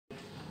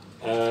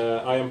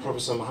I am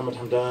Professor Mohammed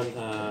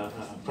Hamdan,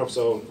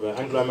 Professor of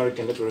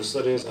Anglo-American Literary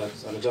Studies at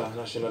An-Najah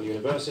National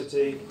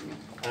University.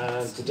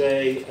 And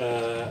today,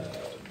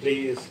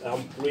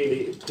 I'm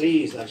really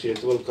pleased actually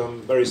to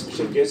welcome very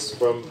special guests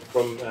from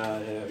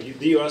the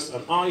US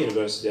and our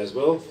university as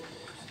well.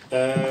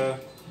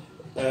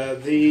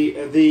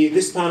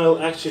 This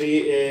panel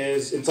actually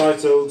is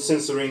entitled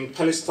Censoring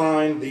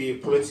Palestine, the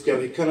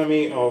Political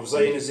Economy of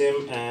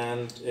Zionism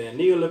and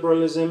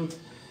Neoliberalism.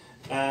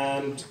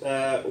 And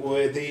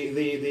with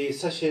the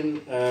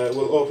session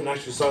will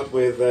actually start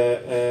with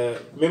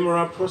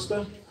Mamyrah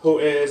Prosper, who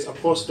is a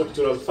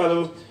postdoctoral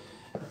fellow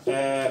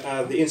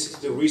at the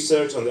Institute of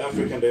Research on the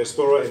African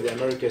Diaspora in the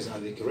Americas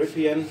and the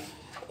Caribbean.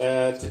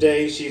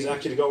 Today she's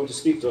actually going to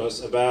speak to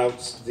us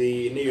about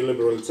the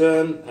neoliberal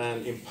turn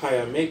and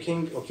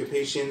empire-making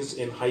occupations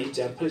in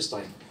Haiti and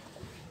Palestine.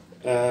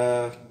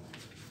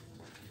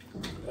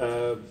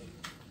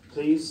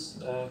 Please,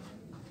 are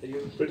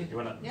you ready? You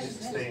want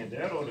to stay in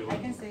there or do you want?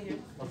 I can stay here.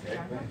 Okay.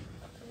 I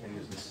can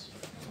use this.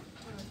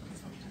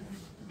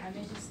 I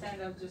may just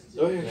stand up just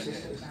to... Oh, yes. Sure.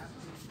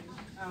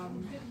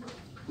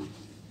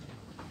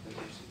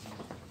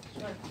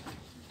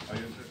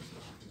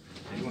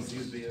 You want to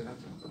use the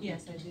laptop?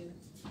 Yes, I do.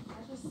 I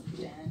just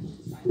stand.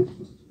 It's fine.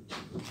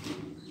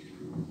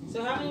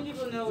 So how many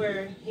people know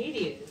where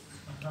Haiti is?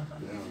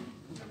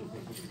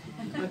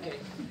 Okay.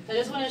 I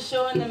just want to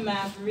show on the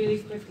map really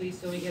quickly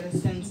so we get a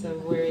sense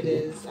of where it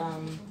is.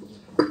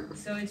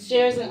 So it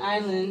shares an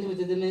island with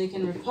the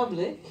Dominican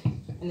Republic,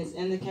 and it's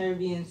in the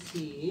Caribbean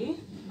Sea.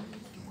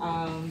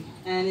 And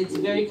it's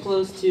very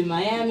close to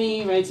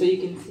Miami, right? So you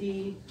can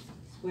see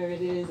where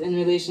it is in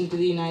relation to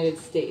the United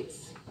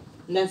States.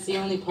 And that's the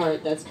only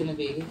part that's going to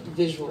be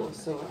visual,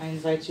 so I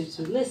invite you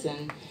to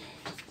listen.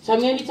 So I'm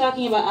going to be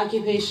talking about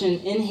occupation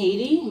in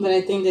Haiti, but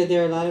I think that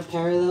there are a lot of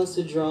parallels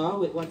to draw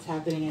with what's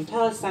happening in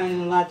Palestine,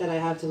 and a lot that I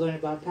have to learn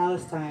about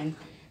Palestine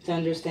to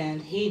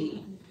understand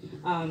Haiti.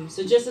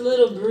 So just a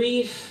little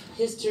brief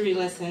history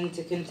lesson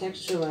to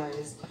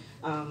contextualize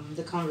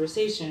the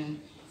conversation.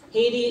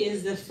 Haiti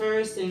is the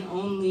first and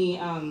only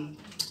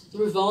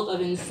revolt of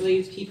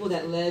enslaved people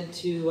that led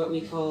to what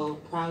we call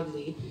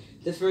proudly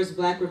the first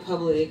Black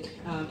Republic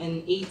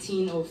in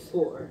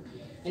 1804.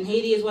 And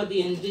Haiti is what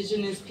the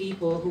indigenous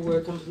people who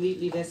were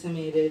completely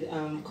decimated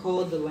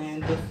called the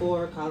land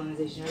before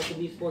colonization, right? So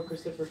before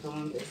Christopher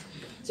Columbus.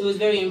 So it was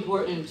very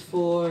important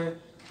for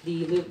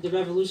the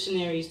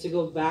revolutionaries to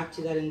go back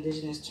to that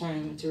indigenous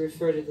term to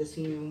refer to this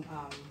new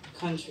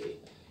country.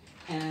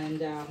 And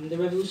the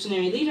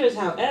revolutionary leaders,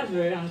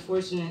 however,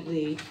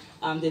 unfortunately,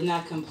 did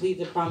not complete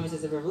the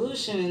promises of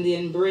revolution, and they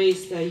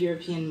embraced a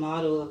European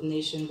model of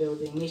nation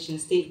building,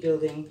 nation-state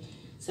building,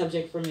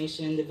 subject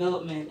formation and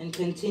development, and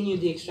continued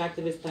the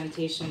extractivist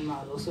plantation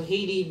model. So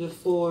Haiti,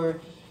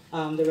 before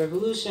the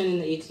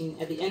revolution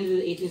at the end of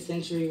the 18th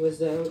century, was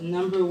the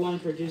 #1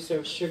 producer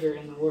of sugar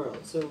in the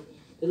world. So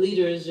the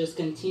leaders just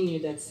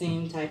continued that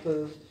same type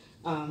of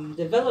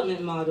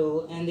development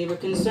model, and they were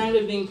concerned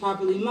with being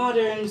properly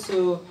modern,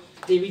 so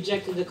they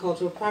rejected the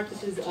cultural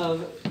practices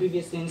of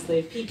previously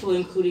enslaved people,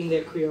 including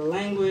their Creole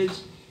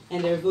language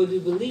and their Vodou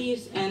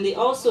beliefs, and they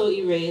also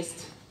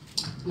erased,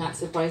 not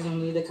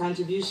surprisingly, the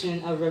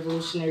contribution of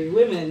revolutionary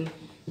women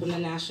from the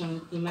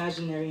national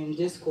imaginary and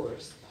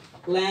discourse.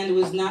 Land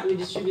was not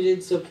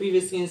redistributed, so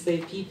previously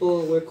enslaved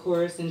people were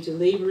coerced into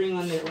laboring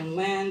on their own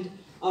land,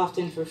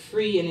 often for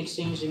free and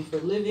exchanging for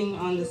living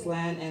on this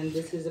land, and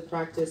this is a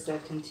practice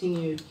that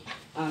continued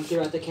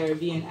throughout the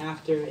Caribbean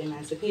after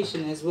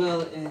emancipation, as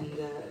well in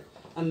the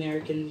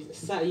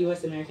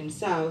U.S. American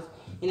South.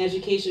 And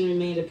education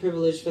remained a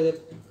privilege for the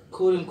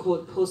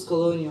quote-unquote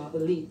post-colonial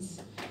elites.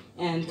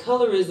 And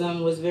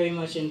colorism was very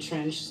much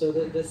entrenched, so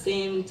the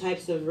same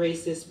types of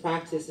racist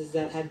practices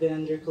that had been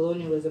under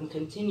colonialism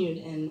continued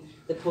in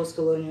the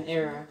post-colonial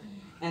era,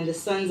 and the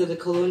sons of the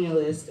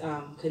colonialists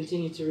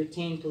continued to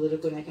retain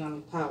political and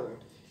economic power.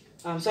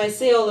 So I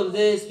say all of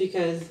this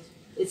because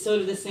it's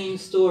sort of the same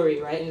story,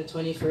 right, in the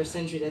 21st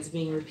century that's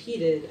being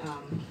repeated,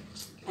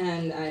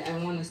 and I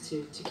want us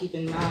to keep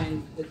in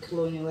mind the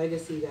colonial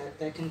legacy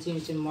that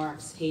continues to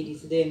mark Haiti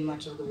today and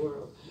much of the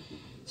world.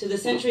 So the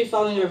century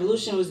following the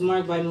revolution was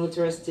marked by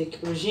militaristic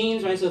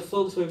regimes, right? So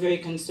folks were very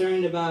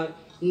concerned about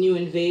new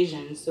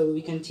invasions. So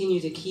we continue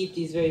to keep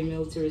these very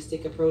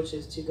militaristic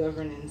approaches to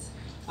governance,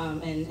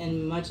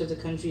 and much of the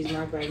country is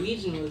marked by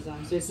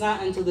regionalism. So it's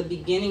not until the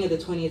beginning of the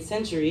 20th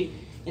century,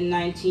 in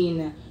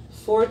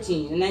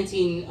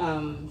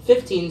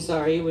 1915,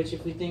 sorry, which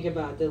if we think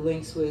about the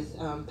links with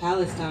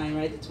Palestine,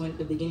 right,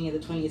 the beginning of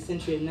the 20th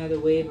century, another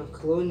wave of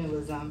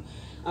colonialism,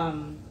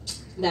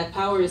 that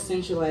power is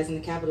centralized in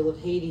the capital of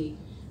Haiti,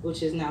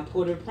 which is now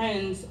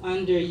Port-au-Prince,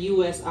 under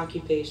U.S.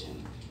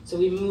 occupation. So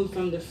we moved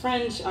from the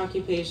French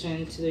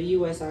occupation to the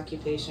U.S.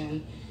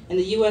 occupation, and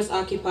the U.S.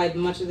 occupied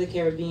much of the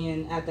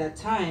Caribbean at that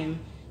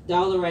time,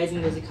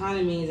 dollarizing those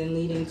economies and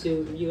leading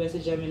to U.S.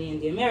 hegemony in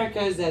the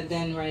Americas that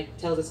then, right,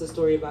 tells us a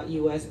story about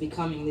U.S.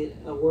 becoming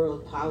a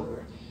world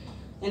power.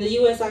 And the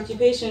U.S.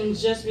 occupation,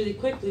 just really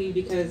quickly,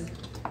 because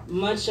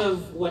much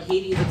of what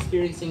Haiti is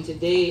experiencing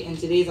today in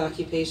today's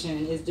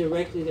occupation is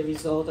directly the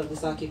result of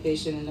this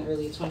occupation in the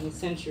early 20th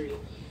century.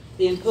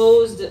 They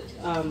imposed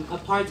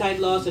apartheid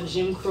laws or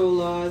Jim Crow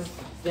laws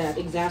that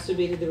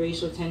exacerbated the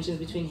racial tensions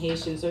between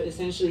Haitians, so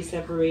essentially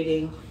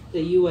separating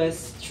the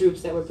U.S.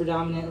 troops that were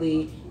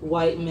predominantly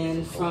white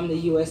men from the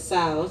U.S.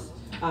 South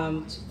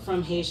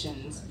from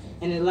Haitians.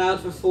 And it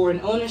allowed for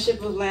foreign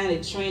ownership of land.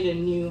 It trained a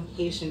new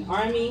Haitian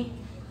army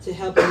to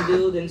help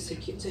build and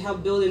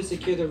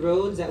secure the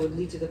roads that would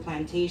lead to the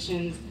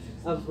plantations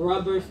of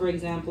rubber, for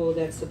example,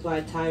 that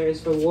supplied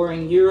tires for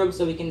warring Europe.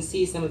 So we can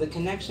see some of the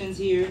connections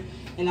here,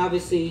 and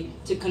obviously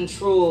to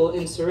control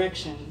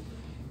insurrection.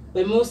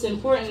 But most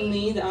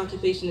importantly, the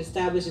occupation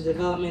established a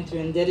development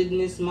through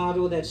indebtedness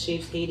model that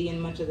shapes Haiti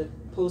and much of the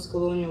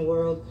post-colonial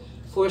world,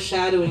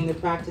 foreshadowing the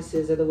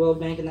practices of the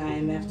World Bank and the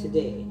IMF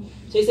today.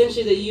 So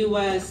essentially the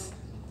US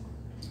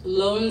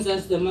loans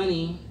us the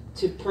money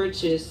to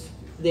purchase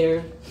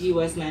their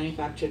US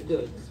manufactured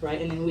goods,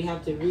 right? And then we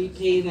have to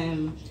repay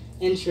them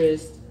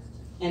interest,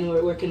 and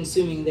we're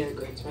consuming their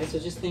goods, right? So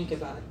just think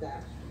about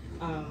that.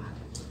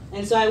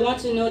 And so I want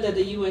to note that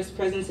the US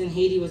presence in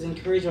Haiti was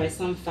encouraged by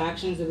some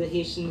factions of the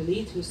Haitian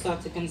elite who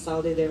sought to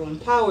consolidate their own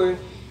power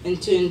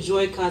and to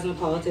enjoy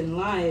cosmopolitan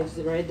lives,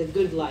 right? The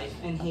good life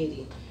in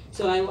Haiti.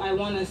 So I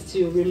want us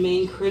to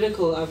remain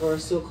critical of our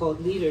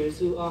so-called leaders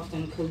who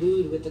often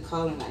collude with the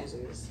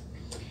colonizers.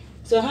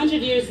 So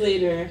 100 years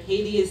later,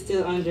 Haiti is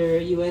still under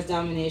US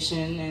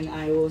domination and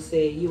I will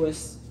say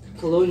US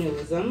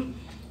colonialism.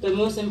 But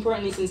most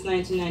importantly, since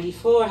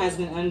 1994 has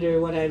been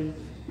under what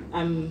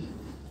I'm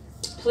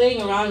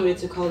playing around with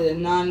to call it a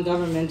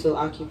non-governmental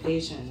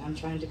occupation. I'm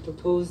trying to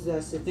propose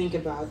us to think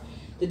about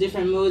the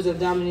different modes of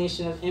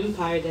domination of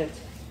empire that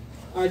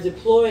are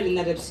deployed in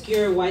that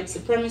obscure white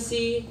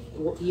supremacy,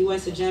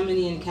 US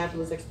hegemony, and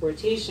capitalist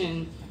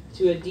exploitation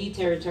to a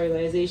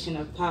deterritorialization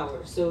of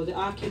power. So the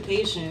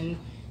occupation,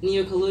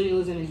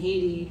 neocolonialism in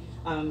Haiti,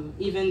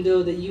 even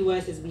though the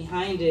US is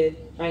behind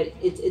it, right,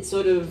 it's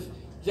sort of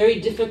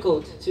very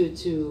difficult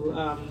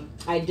to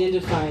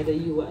identify the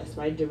US,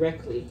 right,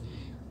 directly.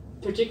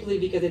 Particularly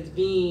because it's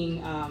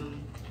being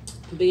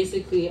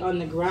basically on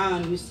the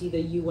ground, you see the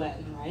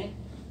UN, right?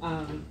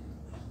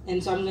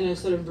 And so I'm going to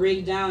sort of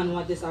break down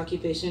what this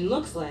occupation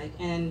looks like.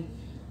 And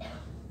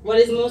what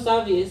is most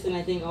obvious, and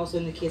I think also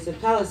in the case of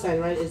Palestine,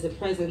 right, is the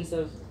presence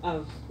of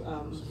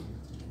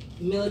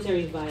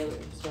military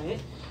violence, right?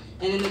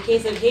 And in the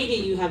case of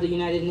Haiti, you have the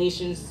United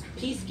Nations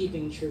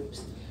peacekeeping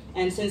troops.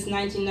 And since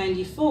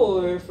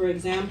 1994, for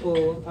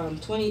example,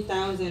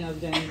 20,000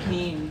 of them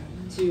came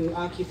to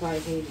occupy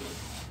Haiti.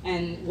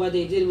 And what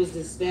they did was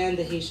disband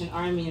the Haitian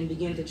army and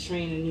begin to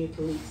train a new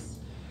police.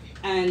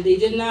 And they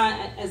did not,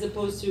 as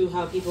opposed to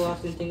how people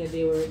often think that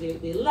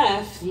they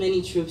left,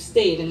 many troops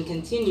stayed and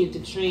continued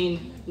to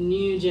train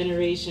new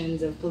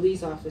generations of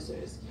police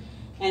officers.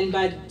 And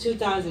by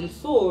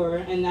 2004,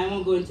 and I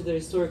won't go into the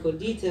historical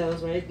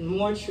details, right,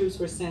 more troops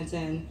were sent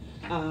in,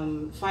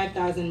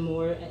 5,000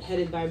 more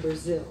headed by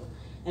Brazil.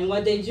 And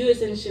what they do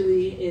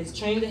essentially is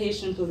train the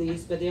Haitian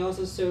police, but they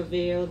also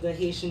surveil the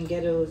Haitian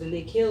ghettos, and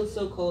they kill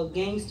so-called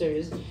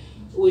gangsters,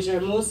 which are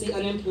mostly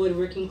unemployed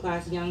working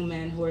class young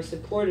men who are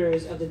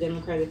supporters of the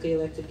democratically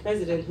elected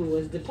president who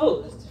was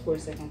deposed for a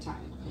second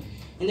time.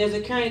 And there's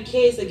a current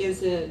case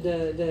against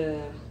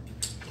the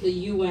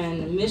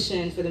UN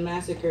mission for the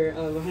massacre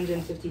of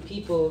 150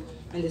 people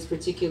in this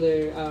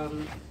particular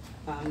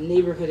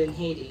neighborhood in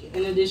Haiti,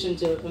 in addition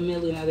to 1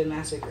 million other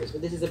massacres,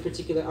 but this is a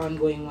particular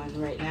ongoing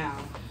one right now.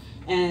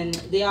 And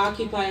they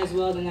occupy as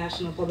well the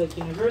National Public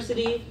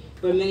University,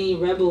 where many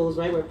rebels,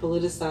 right, were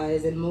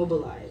politicized and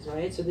mobilized,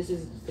 right? So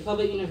the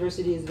public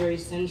university is very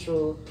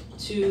central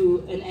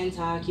to an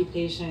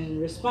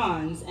anti-occupation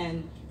response,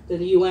 and the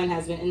UN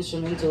has been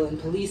instrumental in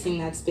policing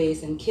that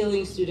space and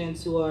killing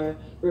students who are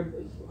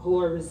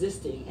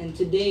resisting. And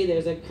today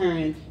there's a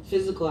current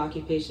physical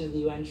occupation of the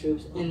UN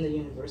troops in the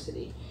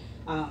university.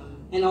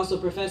 And also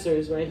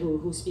professors, right,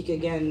 who speak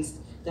against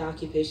the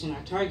occupation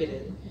are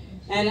targeted.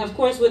 And of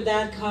course with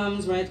that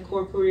comes, right,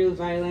 corporeal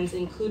violence,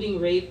 including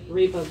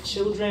rape of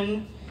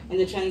children, and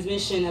the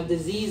transmission of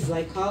disease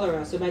like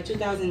cholera. So by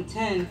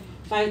 2010,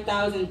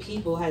 5,000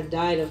 people had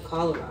died of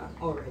cholera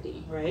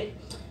already, right?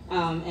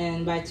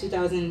 And by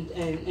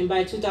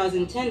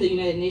 2010, the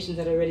United Nations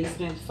had already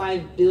spent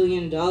 $5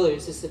 billion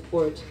to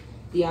support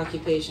the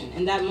occupation.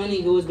 And that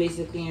money goes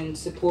basically in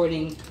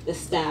supporting the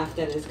staff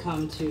that has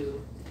come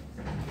to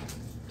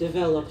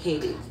develop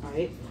Haiti,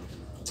 right?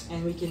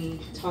 And we can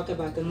talk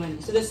about the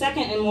money. So the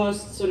second and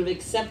most sort of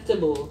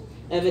acceptable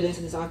evidence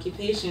of this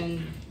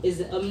occupation is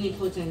the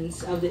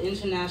omnipotence of the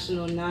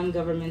international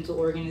non-governmental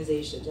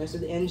organizations, right? So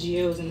the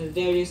NGOs and the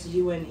various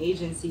UN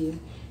agencies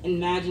in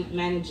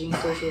managing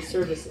social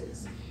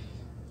services.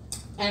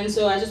 And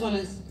so I just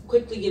want to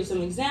quickly give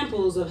some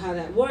examples of how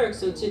that works.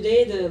 So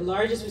today, the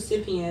largest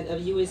recipient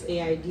of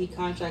USAID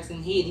contracts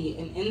in Haiti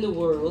and in the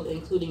world,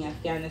 including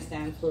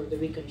Afghanistan for the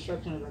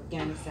reconstruction of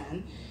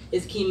Afghanistan,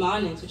 is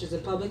Chemonics, which is a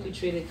publicly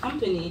traded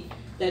company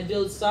that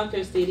builds soccer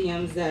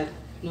stadiums that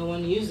no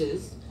one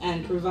uses,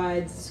 and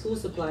provides school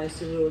supplies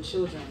to rural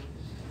children.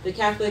 The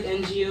Catholic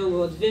NGO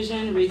World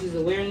Vision raises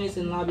awareness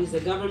and lobbies the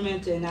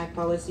government to enact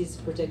policies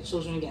to protect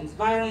children against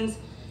violence.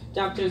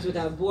 Doctors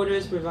Without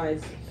Borders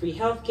provides free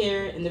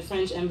healthcare, and the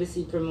French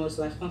Embassy promotes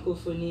La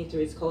Francophonie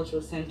through its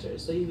cultural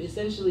centers. So you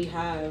essentially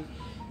have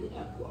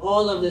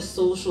all of the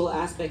social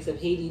aspects of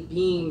Haiti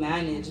being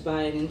managed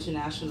by an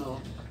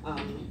international,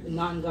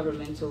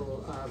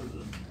 non-governmental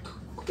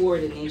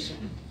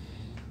coordination.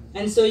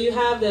 And so you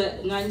have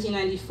the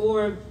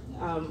 1994,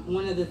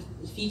 one of the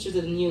features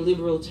of the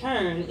neoliberal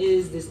turn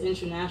is this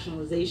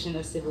internationalization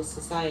of civil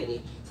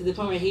society, to the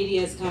point where Haiti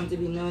has come to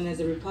be known as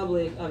a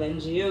republic of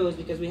NGOs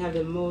because we have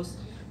the most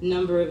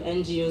number of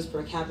NGOs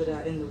per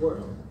capita in the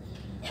world.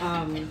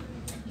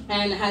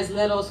 And has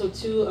led also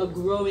to a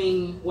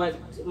growing, what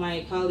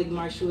my colleague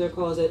Mark Schuler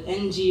calls an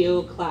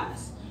NGO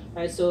class,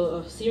 right? So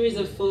a series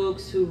of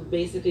folks who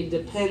basically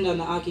depend on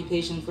the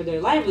occupation for their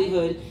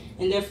livelihood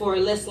and therefore are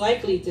less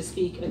likely to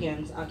speak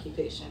against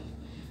occupation.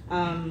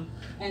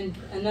 And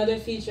another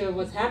feature of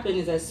what's happened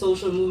is that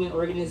social movement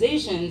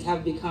organizations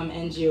have become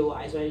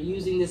NGOized, right?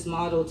 Using this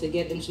model to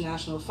get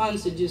international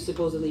funds to do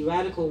supposedly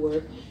radical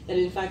work that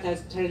in fact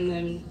has turned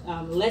them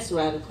less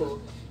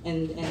radical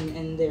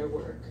in their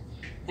work.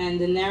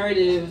 And the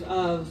narrative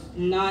of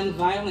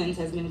non-violence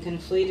has been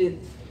conflated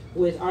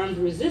with armed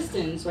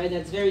resistance, right?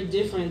 That's very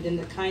different than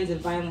the kinds of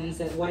violence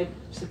that white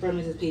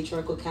supremacist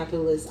patriarchal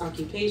capitalist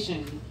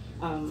occupation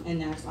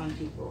enacts on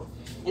people.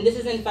 And this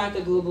is in fact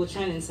a global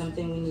trend and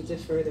something we need to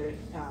further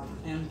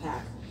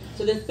unpack.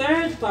 So the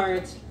third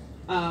part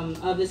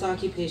of this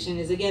occupation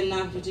is again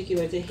not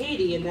particular to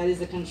Haiti, and that is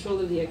the control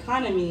of the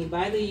economy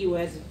by the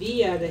US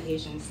via the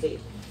Haitian state.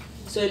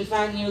 So in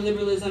fact,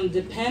 neoliberalism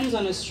depends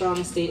on a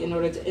strong state in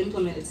order to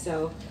implement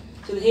itself.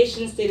 So the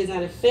Haitian state is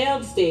not a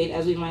failed state,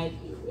 as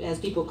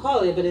people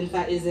call it, but in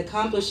fact is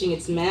accomplishing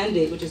its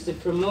mandate, which is to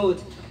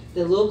promote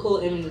the local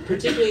and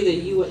particularly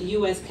the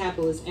US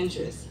capitalist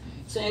interests.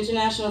 So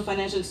international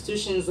financial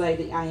institutions like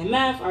the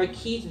IMF are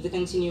key to the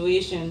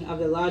continuation of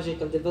the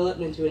logic of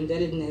development through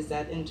indebtedness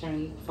that in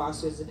turn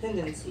fosters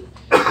dependency.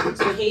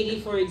 So Haiti,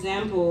 for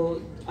example,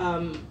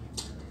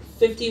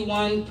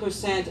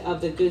 51%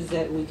 of the goods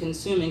that we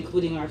consume,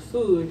 including our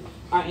food,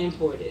 are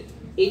imported.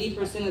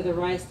 80% of the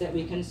rice that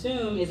we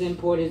consume is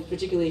imported,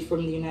 particularly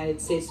from the United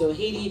States. So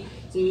Haiti's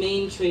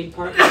main trade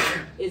partner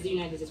is the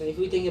United States. Right? If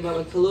we think about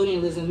what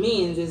colonialism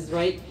means, is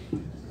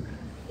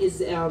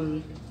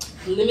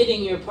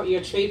limiting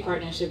your trade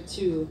partnership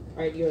to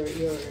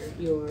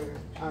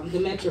the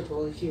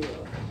metropole, if you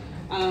will.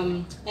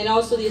 And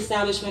also the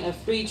establishment of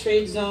free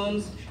trade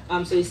zones.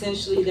 So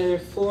essentially there are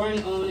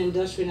foreign-owned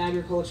industrial and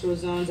agricultural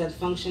zones that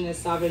function as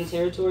sovereign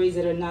territories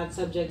that are not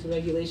subject to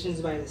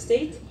regulations by the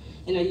state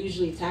and are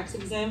usually tax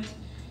exempt.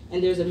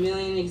 And there's a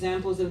million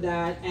examples of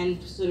that,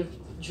 and sort of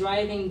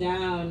driving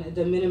down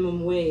the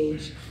minimum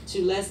wage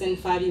to less than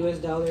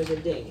 $5 a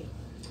day.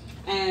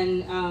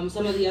 And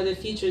some of the other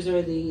features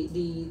are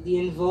the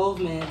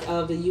involvement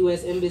of the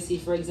US Embassy,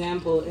 for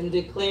example, in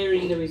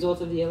declaring the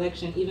results of the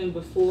election even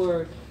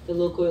before the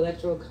local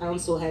electoral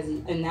council has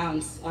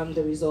announced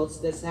the results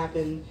that's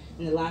happened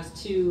in the last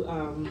two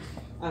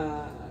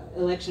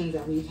elections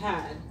that we've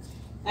had.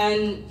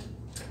 And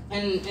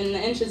in the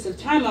interest of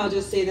time, I'll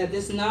just say that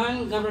this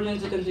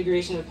non-governmental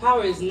configuration of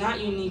power is not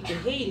unique to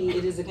Haiti.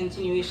 It is a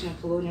continuation of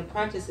colonial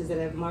practices that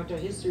have marked our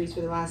histories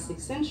for the last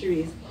 6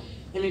 centuries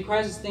and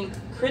requires us to think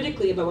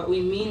critically about what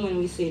we mean when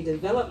we say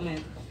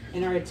development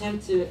in our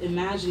attempt to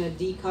imagine a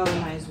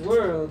decolonized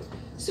world.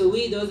 So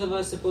we, those of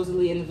us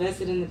supposedly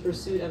invested in the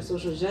pursuit of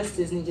social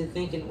justice, need to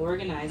think and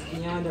organize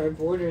beyond our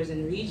borders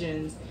and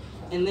regions,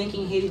 and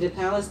linking Haiti to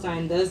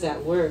Palestine does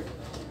that work.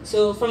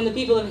 So from the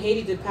people of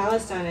Haiti to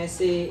Palestine, I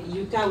say,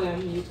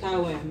 Yukawem,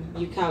 Yukawem,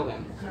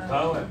 Yukawem.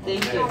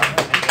 Thank you.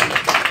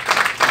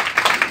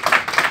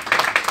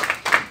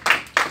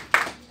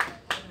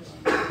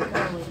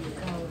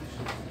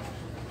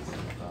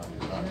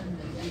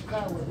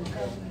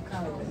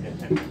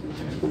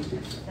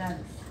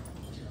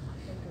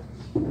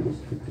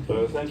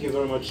 Thank you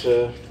very much,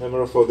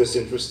 Mamyrah, for this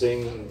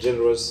interesting,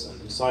 generous,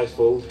 and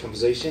insightful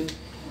conversation.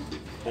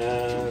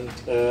 And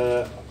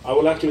I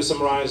will actually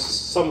summarize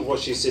some of what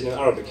she said in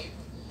Arabic.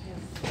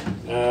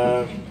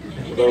 For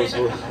those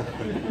who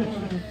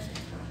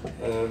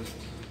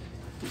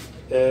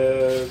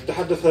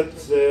تحدثت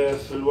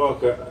في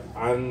الواقع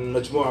عن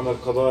مجموعة من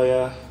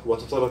القضايا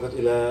وتطرقت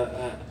إلى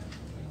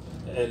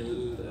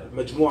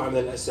مجموعة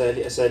من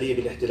أساليب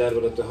الاحتلال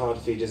والاضطهاد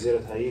في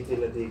جزيرة هايتي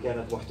التي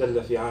كانت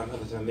محتلة في عام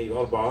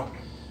 1804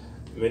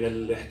 من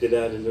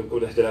الاحتلال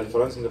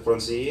الفرنسي من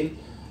الفرنسيين.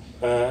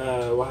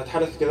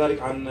 وتحدث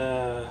كذلك عن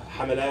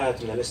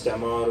حملات من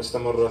الاستعمار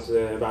استمرت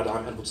بعد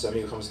عام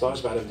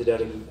 1915 بعد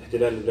امتداد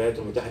احتلال الولايات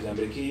المتحدة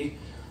الأمريكية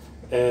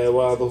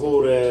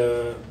وظهور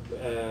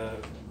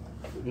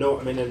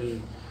نوع من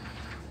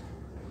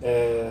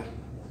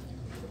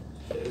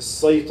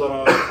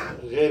السيطرة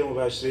غير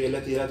مباشرة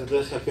التي لا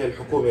تتدخل فيها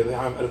الحكومة في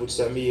عام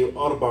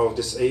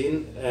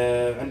 1994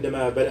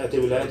 عندما بدأت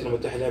الولايات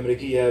المتحدة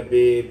الأمريكية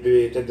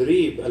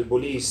بتدريب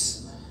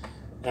البوليس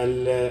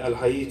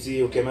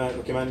الهايتي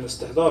وكمان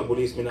استحضار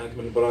بوليس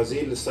من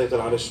البرازيل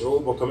للسيطرة على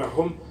الشعوب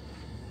وقمعهم.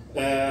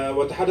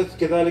 وتحدث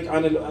كذلك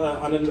عن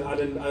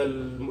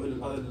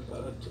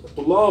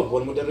الطلاب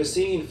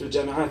والمدرسين في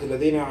الجامعات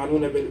الذين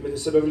يعانون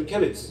بسبب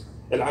الكبت،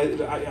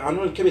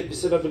 يعانون الكبت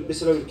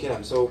بسبب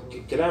الكلام.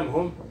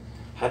 كلامهم،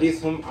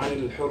 حديثهم عن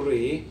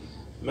الحرية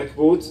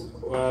مكبوت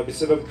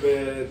بسبب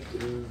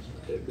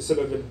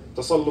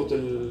تسلط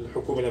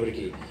الحكومة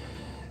الأمريكية.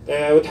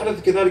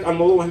 وتحدث كذلك عن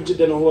موضوع مهم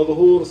جدا وهو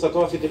ظهور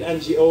ثقافة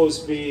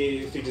الNGOs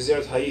في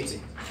جزيرة هايتي،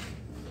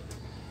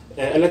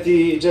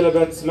 التي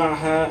جلبت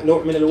معها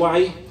نوع من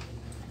الوعي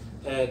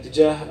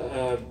تجاه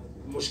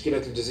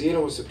مشكلة الجزيرة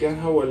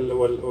وسكانها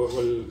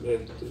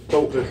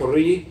والطوق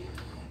للحرية.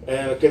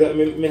 كذا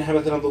منها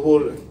مثلا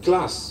ظهور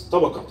كلاس،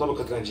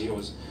 طبقة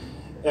الNGOs.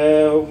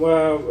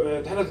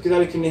 وتحدث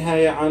كذلك في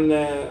النهاية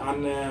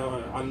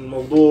عن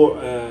موضوع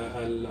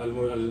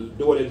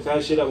الدول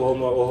الفاشلة،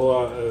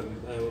 وهو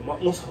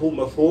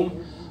مفهوم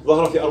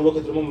ظهر في أروقة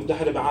الأمم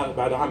المتحدة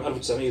بعد عام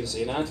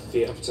 1990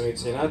 في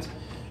 1990.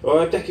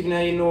 وبتحكي في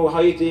النهاية إنه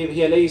هايتي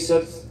هي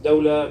ليست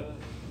دولة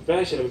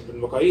فاشلة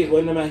بالمقاييس،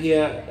 وإنما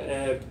هي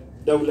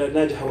دولة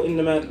ناجحة،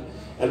 وإنما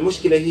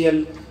المشكلة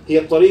هي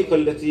الطريقة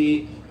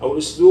التي أو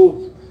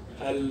الأسلوب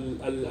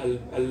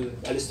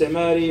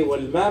الاستعماري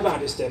والما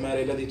بعد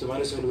استعماري الذي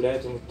تمارسه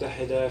الولايات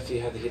المتحدة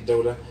في هذه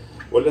الدولة،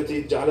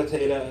 والتي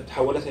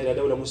تحولتها إلى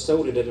دولة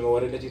مستوردة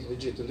للموارد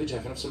التي تنتجها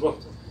في نفس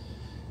الوقت.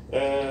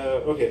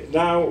 Okay,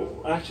 now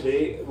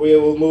actually we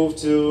will move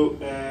to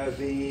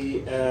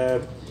the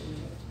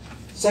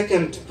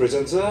second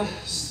presenter,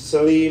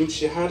 Saliem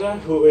Shehadeh,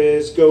 who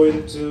is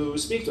going to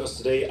speak to us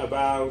today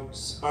about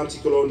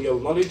anti-colonial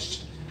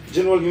knowledge,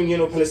 General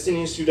Union of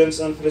Palestinian Students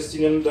and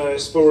Palestinian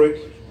Diasporic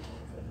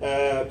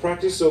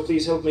Practice. So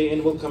please help me in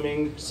welcoming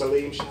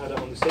Saliem Shehadeh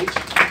on the stage.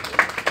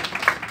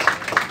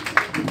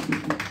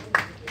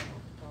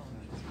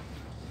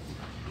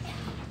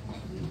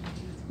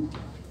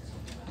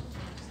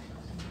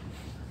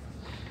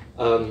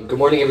 Good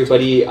morning,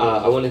 everybody.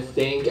 I want to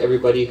thank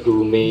everybody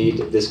who made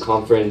this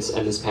conference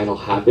and this panel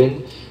happen.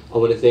 I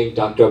want to thank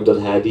Dr.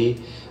 Abdulhadi,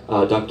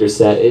 Dr.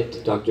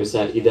 Saed, Dr.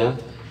 Saida,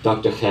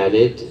 Dr.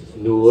 Khalid,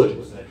 Noor,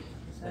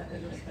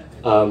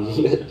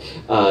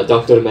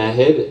 Dr.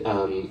 Mahid,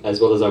 as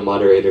well as our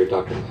moderator,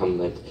 Dr.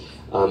 Muhammad.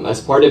 As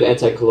part of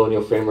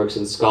anti-colonial frameworks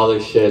in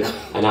scholarship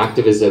and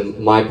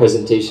activism, my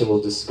presentation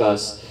will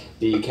discuss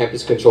the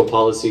campus control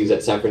policies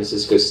at San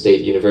Francisco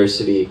State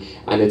University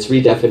and its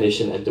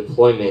redefinition and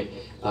deployment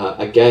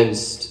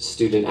against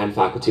student and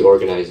faculty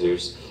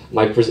organizers.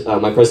 My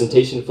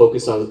presentation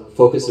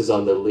focuses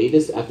on the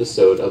latest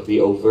episode of the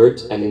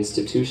overt and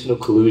institutional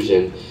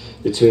collusion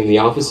between the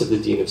Office of the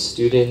Dean of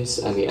Students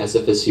and the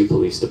SFSU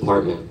Police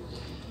Department.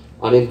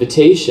 On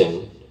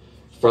invitation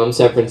from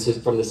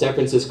the San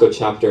Francisco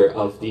chapter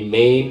of the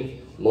main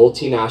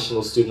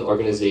multinational student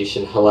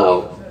organization Hillel,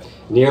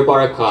 Nir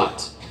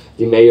Barakat,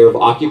 the mayor of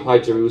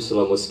occupied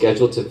Jerusalem, was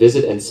scheduled to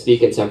visit and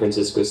speak at San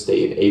Francisco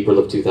State in April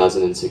of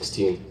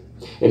 2016.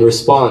 In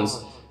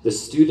response, the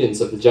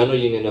students of the General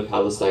Union of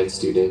Palestine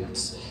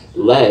Students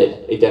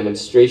led a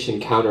demonstration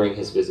countering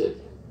his visit.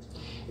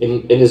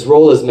 In his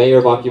role as mayor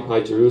of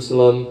occupied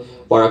Jerusalem,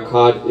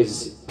 Barakat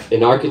is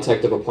an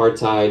architect of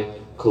apartheid,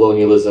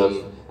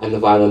 colonialism, and the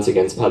violence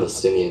against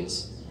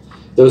Palestinians.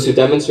 Those who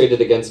demonstrated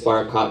against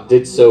Barakat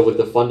did so with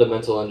the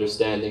fundamental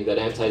understanding that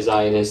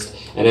anti-Zionist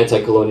and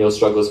anti-colonial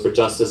struggles for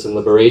justice and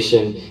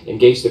liberation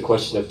engage the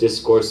question of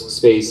discourse,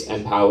 space,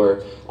 and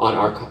power on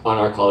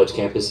our college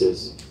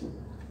campuses.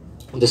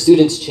 The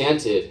students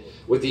chanted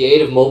with the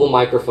aid of mobile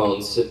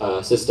microphone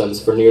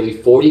systems for nearly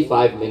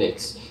 45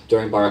 minutes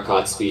during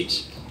Barakat's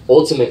speech.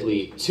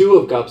 Ultimately, 2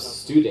 of GUP's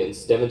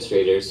students,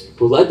 demonstrators,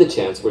 who led the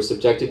chants were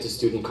subjected to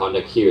student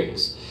conduct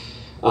hearings,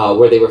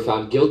 where they were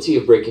found guilty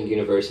of breaking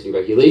university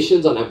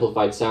regulations on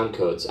amplified sound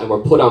codes and were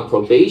put on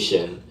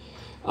probation,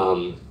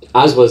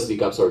 as was the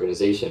GUP's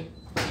organization.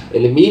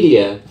 In the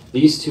media,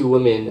 these 2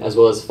 women, as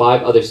well as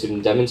 5 other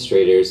student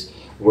demonstrators,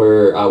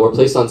 were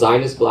placed on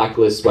Zionist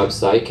blacklist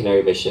website,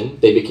 Canary Mission.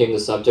 They became the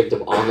subject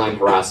of online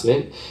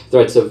harassment,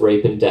 threats of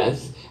rape and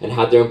death, and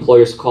had their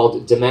employers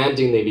called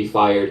demanding they be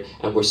fired,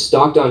 and were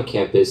stalked on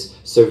campus,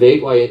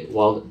 surveyed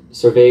while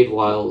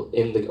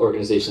in the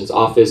organization's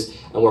office,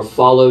 and were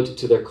followed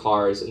to their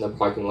cars in the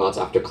parking lots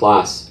after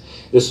class.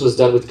 This was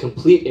done with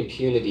complete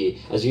impunity,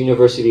 as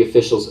university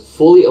officials,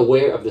 fully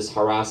aware of this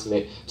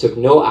harassment, took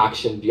no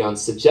action beyond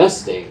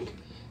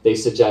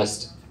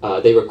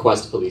they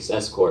request police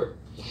escort.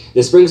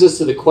 This brings us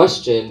to the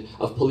question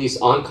of police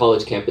on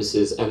college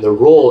campuses and the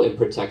role in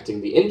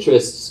protecting the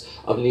interests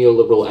of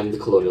neoliberal and the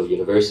colonial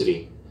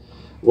university.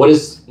 What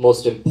is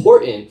most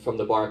important from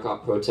the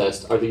Barakat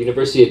protest are the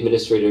university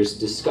administrators'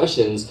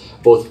 discussions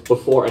both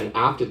before and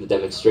after the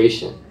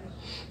demonstration.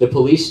 The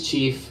police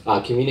chief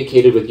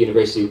communicated with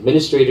university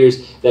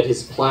administrators that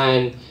his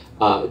plan,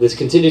 this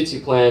contingency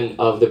plan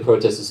of the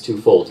protest is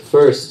twofold.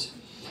 First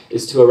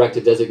is to erect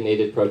a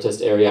designated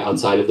protest area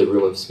outside of the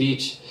room of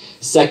speech.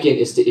 Second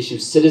is to issue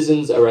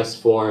citizens'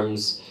 arrest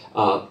forms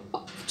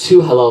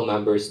to Hillel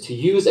members to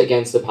use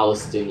against the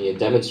Palestinian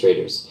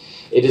demonstrators.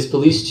 It is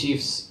police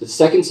chief's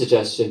second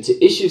suggestion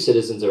to issue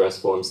citizens'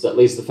 arrest forms that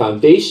lays the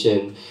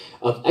foundation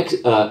of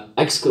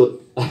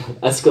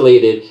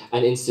escalated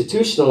and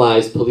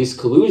institutionalized police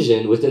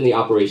collusion within the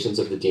operations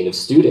of the Dean of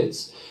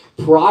Students.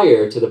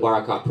 Prior to the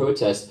Barakat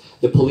protest,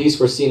 the police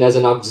were seen as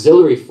an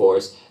auxiliary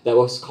force that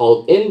was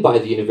called in by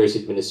the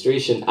university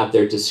administration at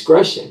their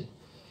discretion.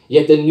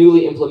 Yet the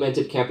newly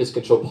implemented campus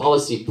control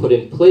policy put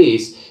in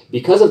place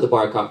because of the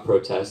Barakat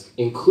protest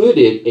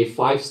included a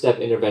 5-step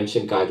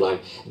intervention guideline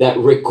that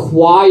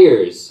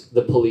requires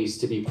the police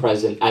to be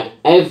present at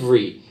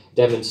every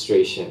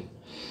demonstration.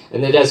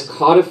 And it has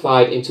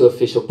codified into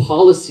official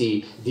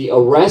policy the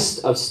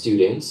arrest of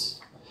students,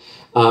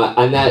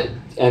 and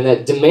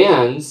that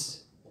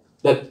demands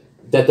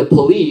that the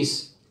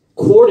police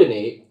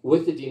coordinate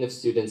with the Dean of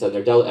Students and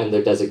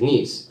their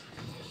designees.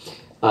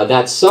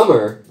 That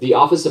summer, the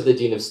Office of the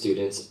Dean of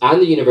Students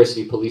and the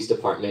University Police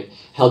Department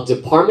held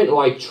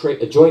department-wide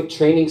joint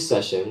training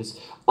sessions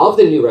of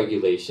the new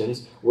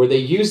regulations where they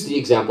used the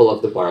example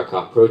of the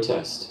Barakat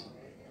protest.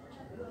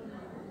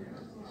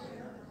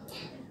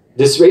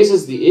 This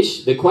raises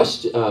the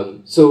question,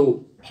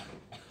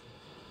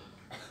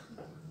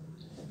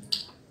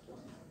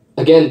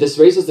 again, this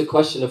raises the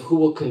question of who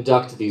will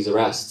conduct these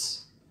arrests.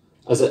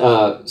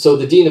 So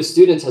the Dean of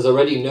Students has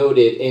already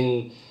noted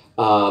in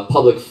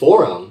public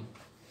forum,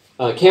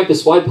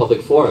 campus-wide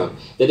public forum,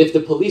 that if the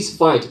police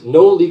find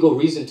no legal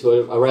reason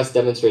to arrest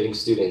demonstrating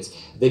students,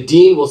 the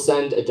Dean will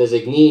send a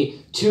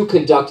designee to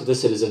conduct the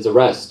citizen's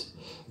arrest.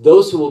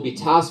 Those who will be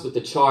tasked with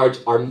the charge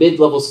are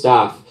mid-level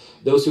staff,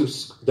 those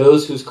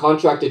whose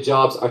contracted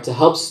jobs are to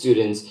help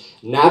students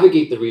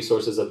navigate the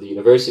resources of the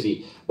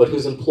university, but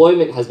whose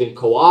employment has been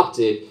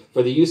co-opted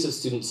for the use of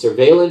student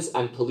surveillance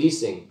and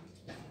policing.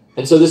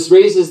 And so this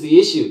raises the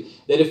issue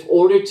that if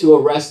ordered to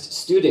arrest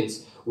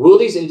students, will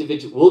these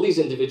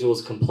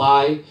individuals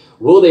comply?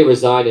 Will they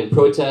resign in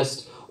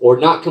protest or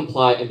not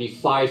comply and be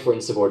fired for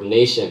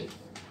insubordination?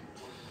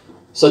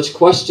 Such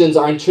questions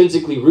are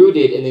intrinsically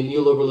rooted in the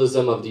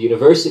neoliberalism of the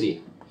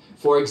university.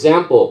 For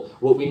example,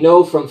 what we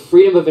know from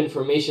Freedom of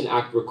Information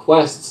Act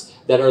requests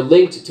that are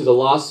linked to the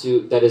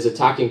lawsuit that is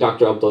attacking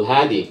Dr.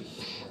 Abdul-Hadi,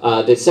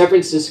 the San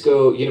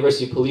Francisco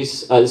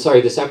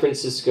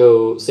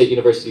State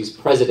University's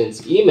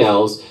president's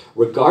emails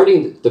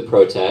regarding the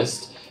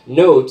protest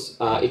note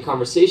a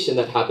conversation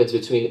that happens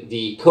between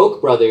the Koch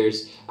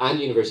brothers and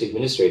university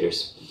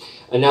administrators.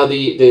 And now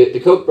the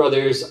Koch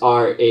brothers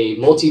are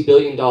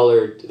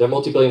multi-billion-dollar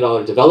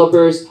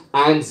developers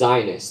and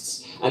Zionists.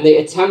 And they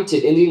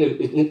attempted in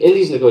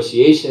these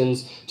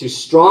negotiations to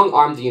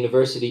strong-arm the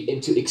university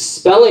into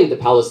expelling the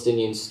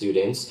Palestinian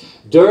students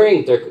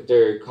during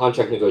their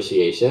contract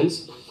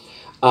negotiations,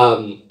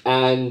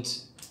 and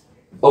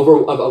over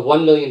a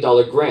 $1 million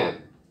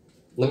grant.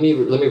 Let me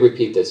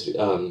repeat this.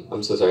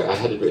 I'm so sorry. I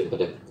had it written,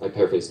 but I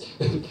paraphrased.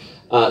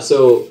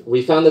 So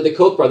we found that the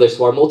Koch brothers,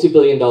 who are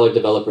multi-billion-dollar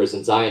developers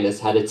and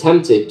Zionists, had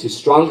attempted to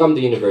strong-arm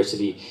the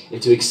university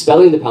into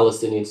expelling the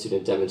Palestinian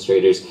student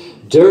demonstrators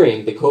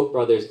during the Koch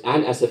brothers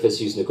and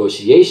SFSU's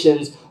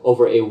negotiations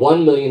over a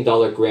 $1 million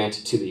grant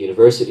to the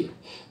university.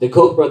 The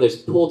Koch brothers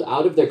pulled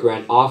out of their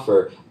grant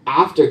offer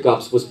after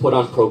Gups was put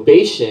on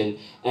probation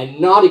and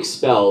not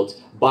expelled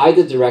by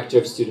the director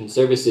of student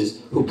services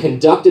who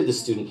conducted the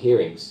student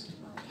hearings.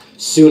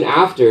 Soon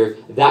after,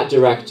 that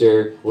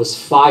director was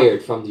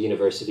fired from the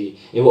university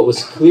in what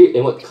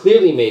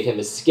clearly made him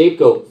a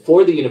scapegoat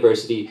for the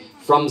university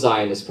from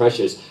Zionist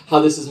pressures.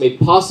 How this is made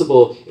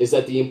possible is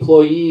that the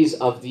employees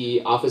of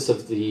the Office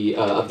of the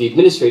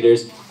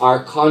Administrators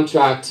are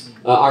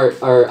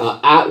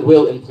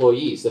at-will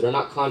employees that are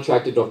not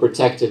contracted or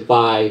protected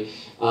by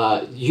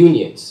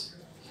unions,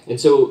 and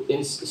so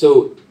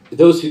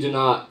those who do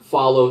not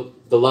follow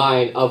the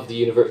line of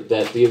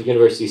that the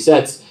university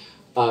sets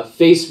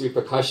face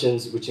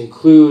repercussions, which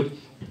include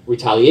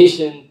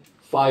retaliation,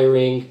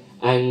 firing,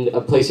 and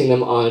placing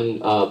them on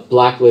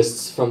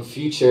blacklists from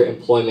future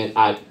employment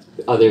at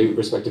other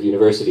respective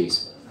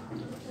universities.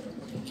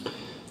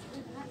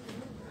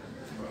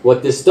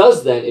 What this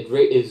does then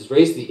is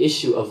raise the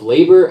issue of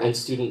labor and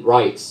student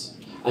rights,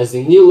 as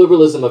the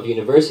neoliberalism of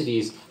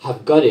universities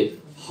have gutted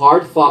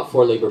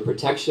hard-fought-for labor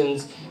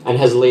protections and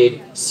has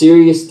laid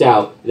serious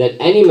doubt that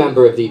any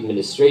member of the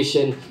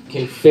administration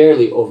can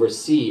fairly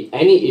oversee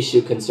any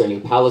issue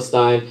concerning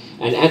Palestine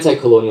and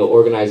anti-colonial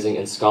organizing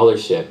and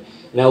scholarship.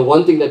 Now,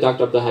 one thing that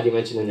Dr. Abdul-Hadi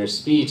mentioned in her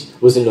speech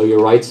was a Know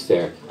Your Rights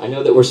Fair. I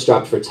know that we're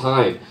strapped for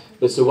time,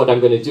 but so what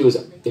I'm going to do is,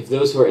 if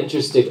those who are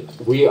interested,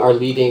 we are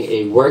leading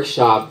a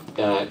workshop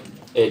at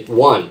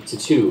 1 to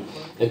 2.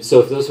 And so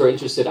if those who are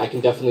interested, I can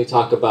definitely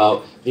talk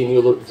about the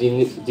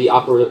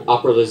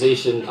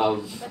operationalization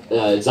of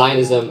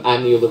Zionism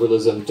and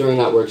neoliberalism during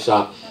that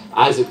workshop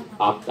as it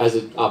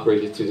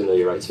operated through the Know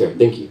Your Rights Fair.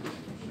 Thank you.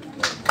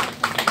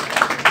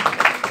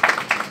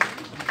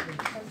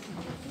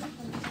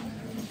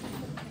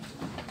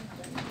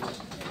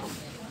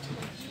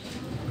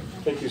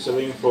 Thank you,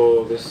 Saliem,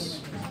 for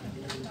this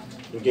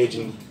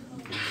engaging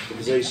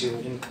conversation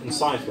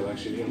insightful,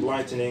 actually,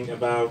 enlightening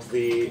about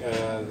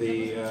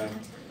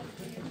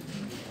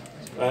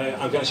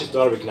I'm going to shift to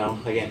Arabic now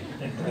again.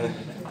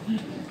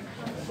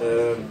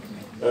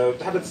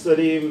 تحدث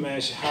سليم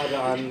شحادة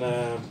عن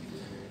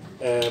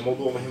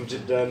موضوع مهم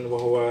جدا،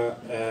 وهو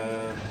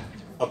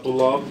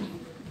الطلاب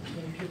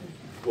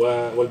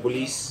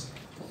والبوليس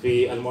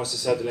في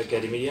المؤسسات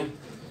الأكاديمية.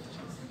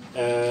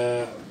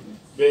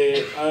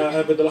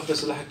 بدي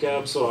ألخص اللي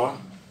حكى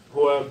بسرعة.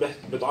 هو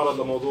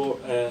بيتعرض لموضوع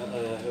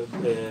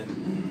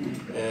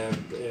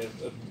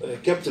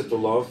كبت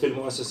الطلاب في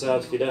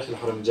المؤسسات في داخل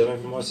الحرم الجامعي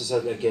في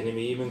المؤسسات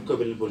الأكاديمية من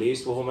قبل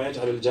البوليس، وهو ما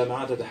يجعل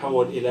الجامعات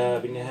تتحول إلى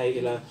بالنهاية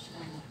إلى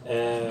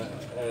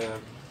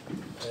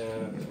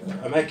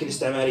أماكن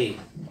استعمارية.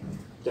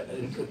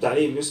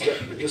 التعليم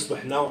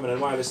يصبح نوع من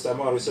أنواع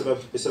الاستعمار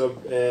بسبب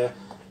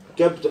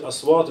كبت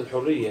أصوات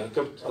الحرية،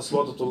 كبت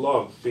أصوات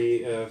الطلاب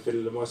في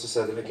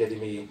المؤسسات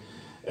الأكاديمية.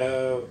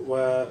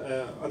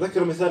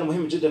 وأذكر مثال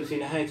مهم جدا في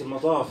نهاية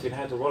المطاف، في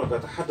نهاية الورقة،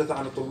 تحدث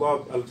عن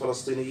الطلاب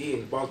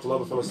الفلسطينيين، بعض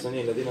الطلاب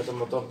الفلسطينيين الذين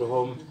تم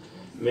طردهم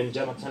من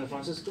جامعة سان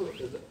فرانسيسكو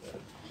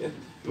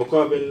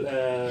مقابل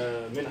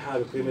منحة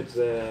بقيمة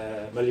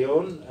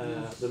 $1,000,000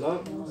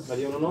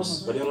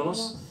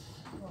 $1,500,000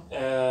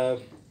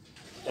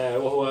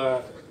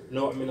 وهو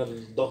نوع من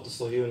الضغط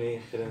الصهيوني،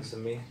 خلينا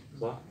نسميه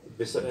صح؟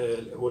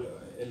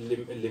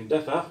 اللي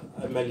اندفع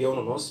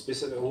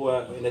 $1,500,000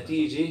 هو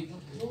نتيجة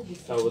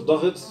أو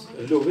الضغط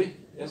اللوبي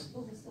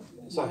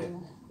صحيح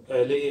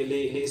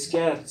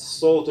لإسكات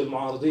صوت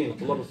المعارضين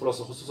الطلاب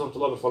الفلسطينيين، خصوصا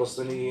الطلاب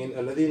الفلسطينيين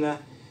الذين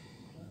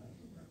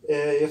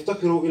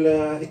يفتقروا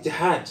إلى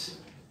اتحاد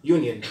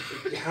يونيون،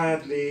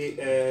 اتحاد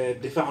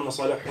للدفاع عن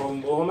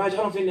مصالحهم، وهو ما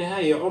يجعلهم في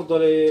النهاية عرضة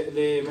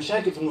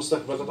لمشاكل في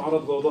المستقبل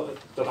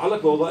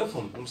تتعلق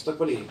بوظائفهم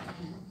المستقبلية.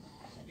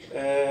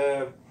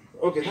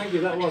 Okay, thank you.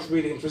 That was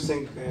really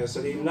interesting,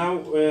 Salim. Now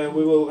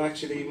we will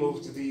actually move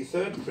to the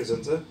third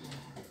presenter,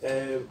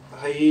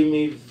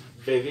 Jaime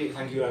Veve.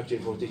 Thank you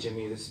actually for teaching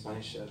me this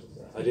Spanish.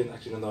 I didn't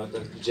actually know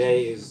that J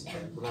is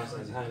pronounced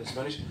as H in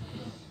Spanish.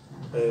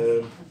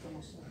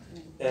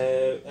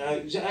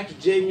 Actually,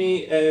 Jaime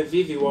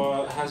Veve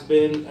has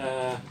been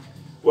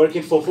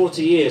working for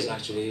 40 years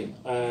actually,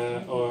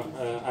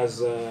 as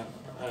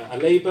a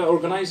labor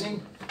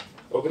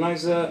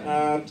organizer,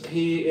 and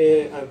he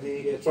at the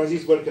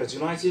Trustees Workers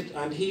United,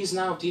 and he's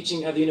now teaching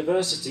at the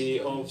University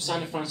of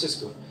San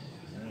Francisco.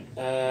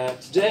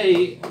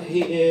 Today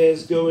he is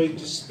going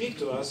to speak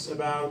to us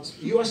about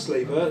U.S.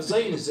 labor,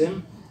 Zionism,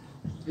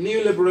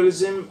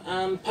 Neoliberalism,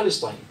 and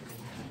Palestine.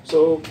 So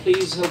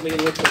please help me in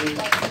welcoming.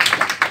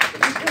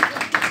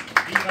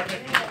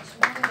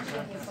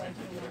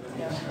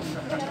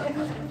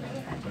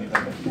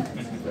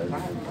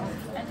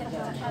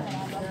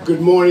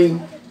 Good morning,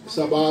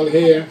 Sabal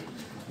here.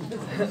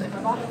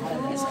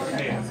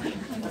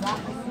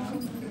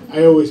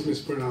 I always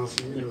mispronounce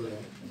it, you know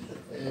that.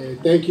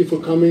 Thank you for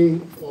coming,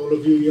 all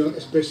of you,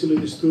 especially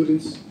the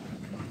students.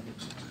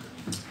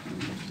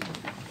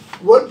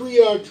 What we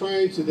are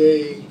trying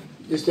today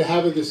is to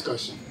have a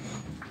discussion.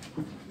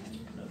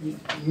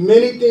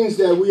 Many things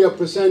that we are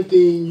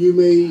presenting you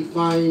may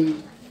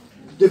find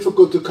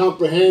difficult to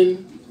comprehend,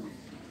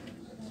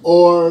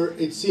 or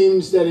it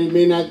seems that it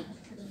may not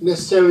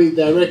necessarily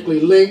directly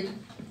link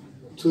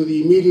to the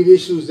immediate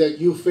issues that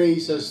you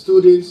face as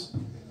students,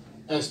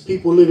 as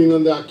people living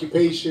under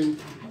occupation,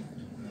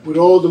 with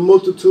all the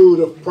multitude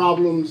of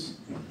problems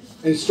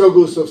and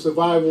struggles of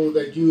survival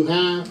that you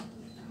have.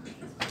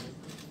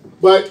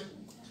 But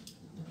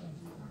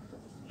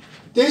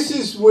this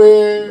is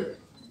where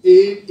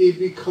it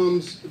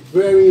becomes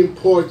very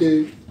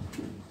important,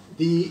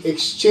 the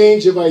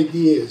exchange of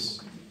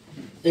ideas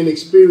and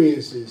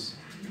experiences.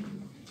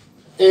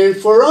 And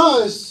for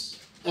us,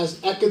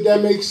 as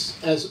academics,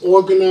 as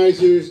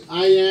organizers,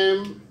 I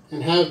am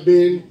and have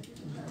been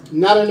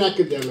not an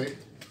academic,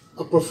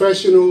 a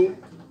professional,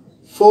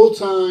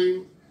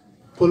 full-time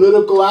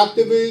political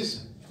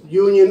activist,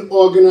 union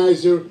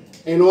organizer,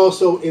 and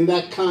also in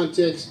that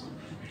context,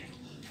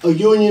 a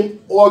union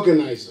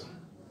organizer,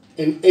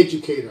 an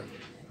educator.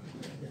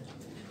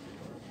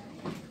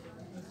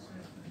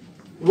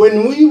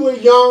 When we were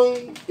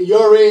young,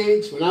 your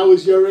age, when I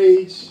was your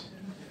age,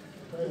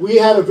 we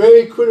had a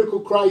very critical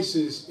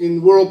crisis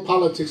in world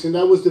politics, and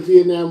that was the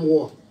Vietnam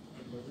War.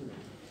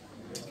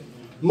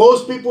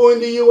 Most people in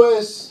the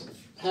U.S.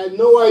 had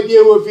no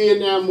idea where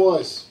Vietnam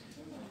was.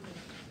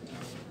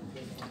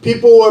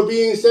 People were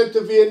being sent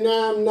to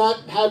Vietnam not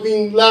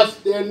having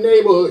left their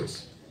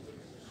neighborhoods.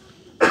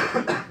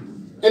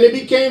 And it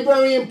became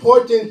very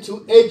important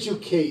to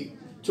educate,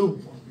 to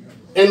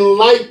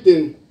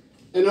enlighten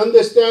an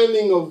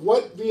understanding of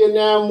what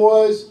Vietnam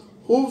was,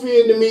 who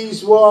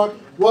Vietnamese were,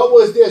 what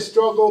was their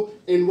struggle,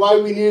 and why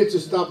we needed to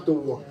stop the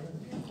war.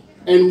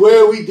 And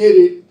where we did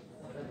it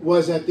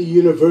was at the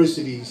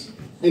universities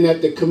and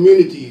at the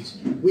communities.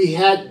 We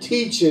had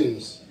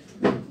teachings,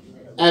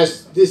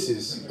 as this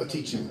is a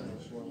teaching.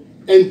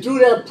 And through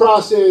that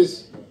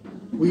process,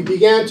 we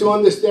began to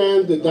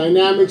understand the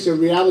dynamics and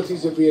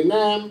realities of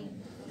Vietnam,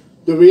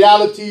 the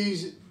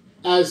realities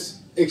as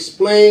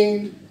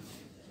explained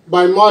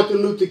by Martin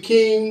Luther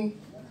King,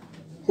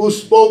 who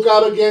spoke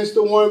out against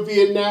the war in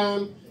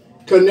Vietnam,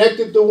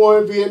 connected the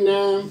war in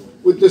Vietnam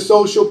with the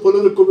social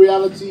political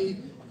reality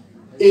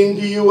in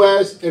the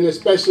U.S. and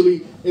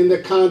especially in the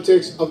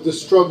context of the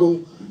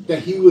struggle that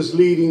he was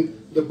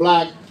leading, the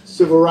black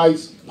civil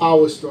rights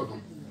power struggle.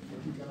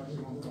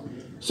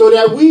 So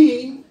that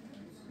we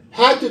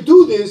had to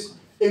do this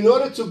in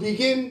order to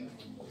begin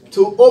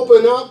to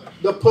open up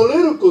the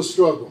political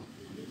struggle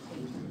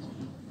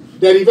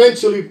that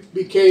eventually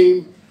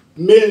became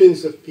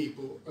millions of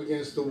people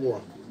against the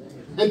war.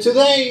 And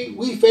today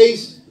we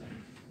face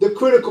the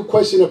critical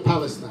question of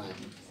Palestine.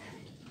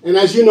 And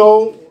as you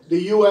know,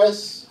 the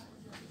U.S.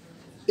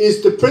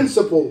 is the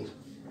principal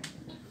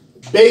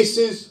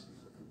basis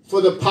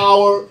for the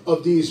power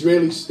of the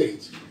Israeli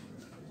state.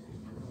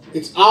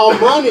 It's our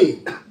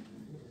money,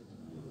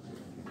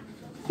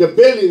 the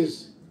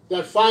billions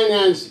that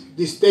finance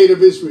the state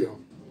of Israel.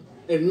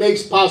 It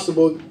makes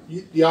possible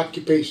the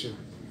occupation,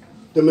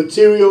 the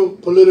material,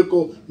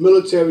 political,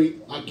 military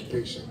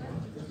occupation.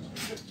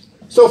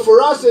 So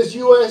for us as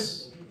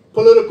U.S.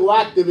 political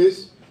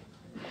activists,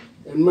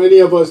 and many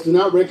of us do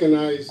not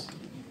recognize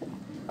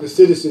the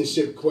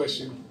citizenship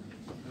question,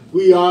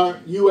 we are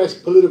U.S.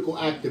 political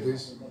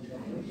activists.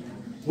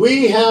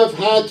 We have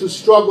had to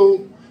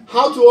struggle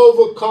how to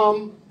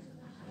overcome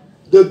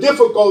the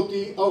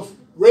difficulty of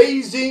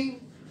raising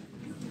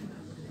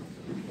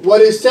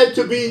what is said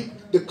to be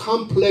the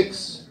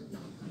complex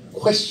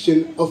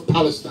question of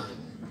Palestine.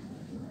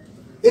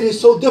 It is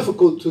so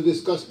difficult to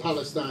discuss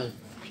Palestine.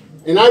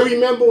 And I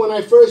remember when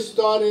I first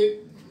started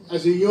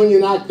as a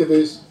union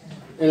activist,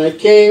 and I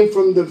came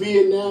from the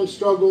Vietnam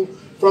struggle,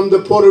 from the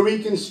Puerto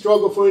Rican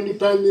struggle for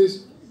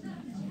independence,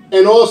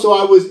 and also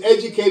I was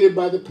educated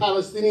by the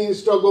Palestinian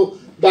struggle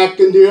back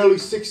in the early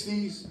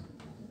 60s.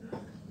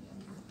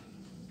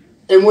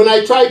 And when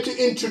I tried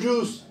to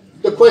introduce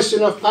the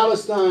question of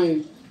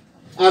Palestine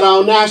at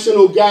our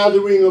national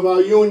gathering of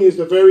our unions,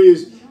 the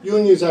various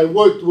unions I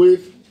worked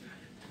with,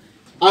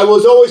 I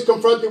was always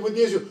confronted with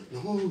the issue.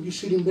 No, you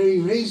shouldn't be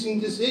raising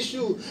this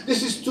issue.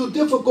 This is too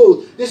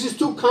difficult. This is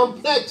too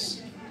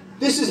complex.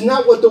 This is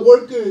not what the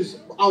workers,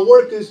 our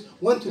workers,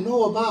 want to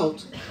know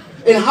about.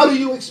 And how do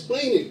you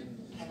explain it?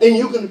 And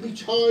you're going to be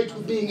charged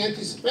with being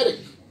anti-Semitic.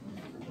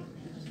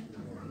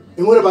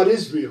 And what about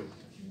Israel?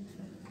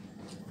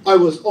 I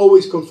was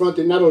always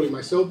confronted, not only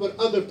myself, but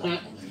other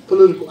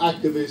political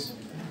activists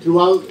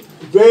throughout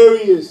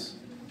various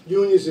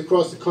unions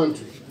across the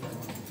country.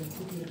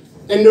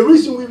 And the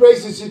reason we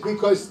raise this is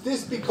because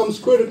this becomes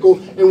critical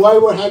and why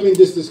we're having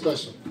this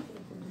discussion.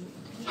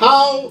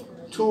 How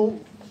to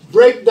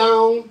break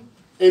down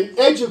and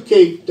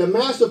educate the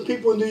mass of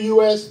people in the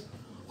U.S.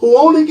 who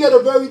only get a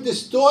very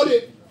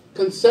distorted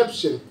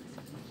conception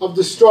of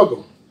the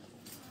struggle.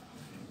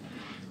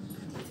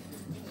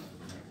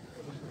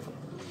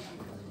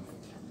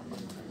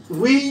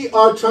 We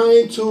are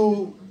trying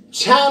to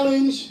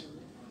challenge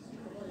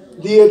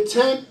the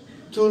attempt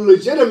to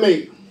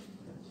legitimate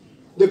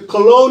the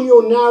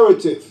colonial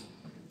narrative,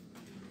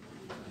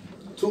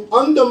 to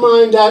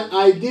undermine that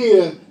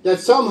idea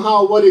that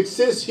somehow what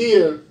exists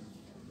here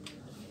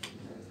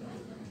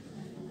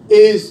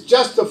is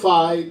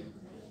justified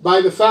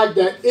by the fact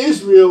that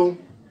Israel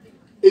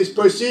is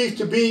perceived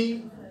to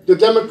be the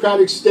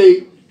democratic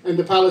state and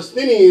the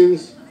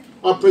Palestinians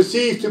are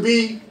perceived to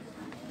be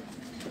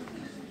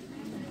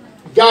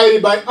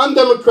guided by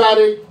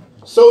undemocratic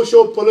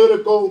social,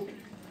 political,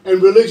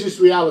 and religious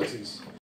realities.